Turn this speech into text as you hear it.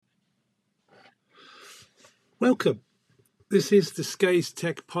Welcome. This is the Skays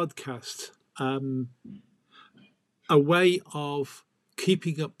Tech Podcast, a way of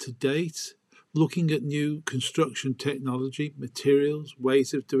keeping up to date, looking at new construction technology, materials,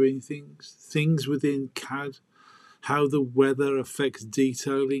 ways of doing things within CAD, how the weather affects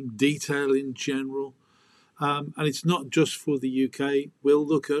detailing, detail in general. And it's not just for the UK. We'll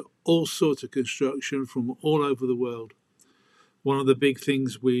look at all sorts of construction from all over the world. One of the big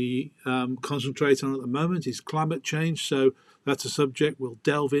things we concentrate on at the moment is climate change. So that's a subject we'll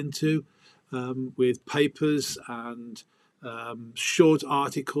delve into with papers and short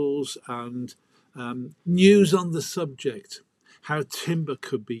articles and news on the subject, how timber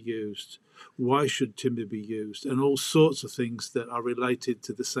could be used, why should timber be used, and all sorts of things that are related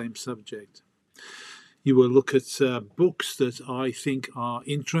to the same subject. You will look at books that I think are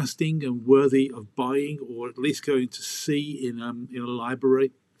interesting and worthy of buying, or at least going to see in a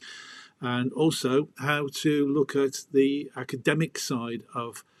library, and also how to look at the academic side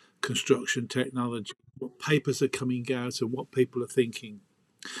of construction technology, what papers are coming out and what people are thinking.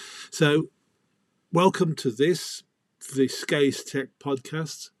 So, welcome to the Skays Tech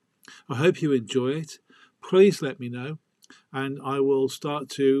Podcast. I hope you enjoy it. Please let me know, and I will start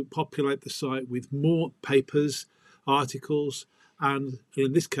to populate the site with more papers, articles, and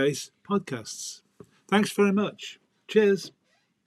in this case, podcasts. Thanks very much. Cheers.